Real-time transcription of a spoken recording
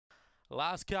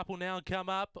Last couple now come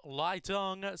up. Light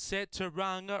on, set to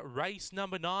run. Race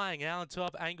number 9 out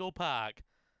of Angle-Park.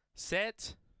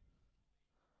 Set.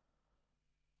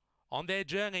 On their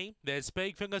journey, there's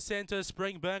Speak from the centre,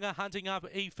 Spring Burner hunting up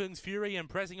Ethan's Fury and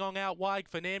pressing on out wide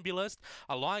Funambulist.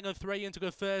 A line of 3 into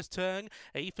the first turn.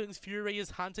 Ethan's Fury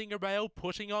is hunting a rail,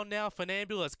 pushing on now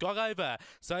Funambulist. Got over.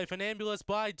 So Funambulist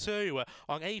by 2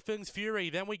 on Ethan's Fury.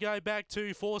 Then we go back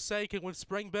to Forsaken with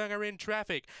Spring Burner in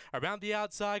traffic. Around the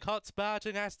outside, Hot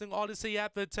Spartan, Aston Odyssey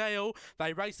at the tail.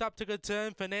 They race up to the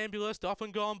turn. Funambulist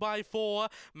often gone by 4.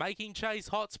 Making chase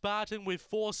Hot Spartan with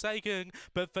Forsaken,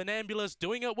 but Funambulist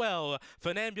doing it well.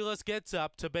 Funambulist gets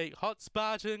up to beat Hot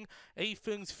Spartan,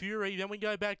 Ethan's Fury. Then we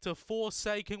go back to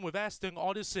Forsaken with Aston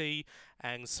Odyssey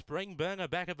and Spring Burner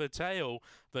back at the tail.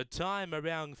 The time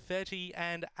around 30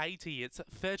 and 80. It's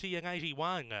 30 and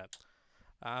 81.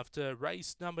 After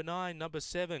race number 9, number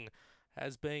 7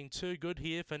 has been too good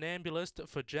here. Funambulist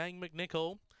for Jane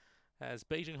McNichol. As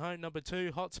beating home number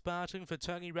 2, Hot Spartan for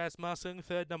Tony Rasmussen.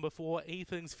 Third, number 4,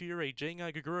 Ethan's Fury, Gino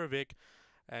Gregorovic.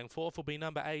 And 4th will be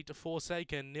number 8,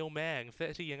 Forsaken, Neil Mang,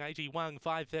 30 and 81,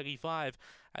 5:35,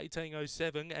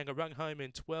 18:07, and a run home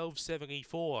in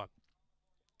 12:74.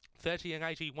 30 and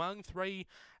 81, 3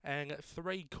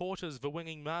 3/4 the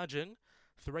winning margin.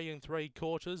 3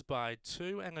 3/4 by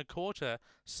 2 1/4,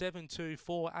 7 2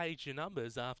 4 8 your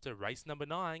numbers after race number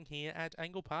 9 here at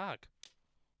Angle-Park.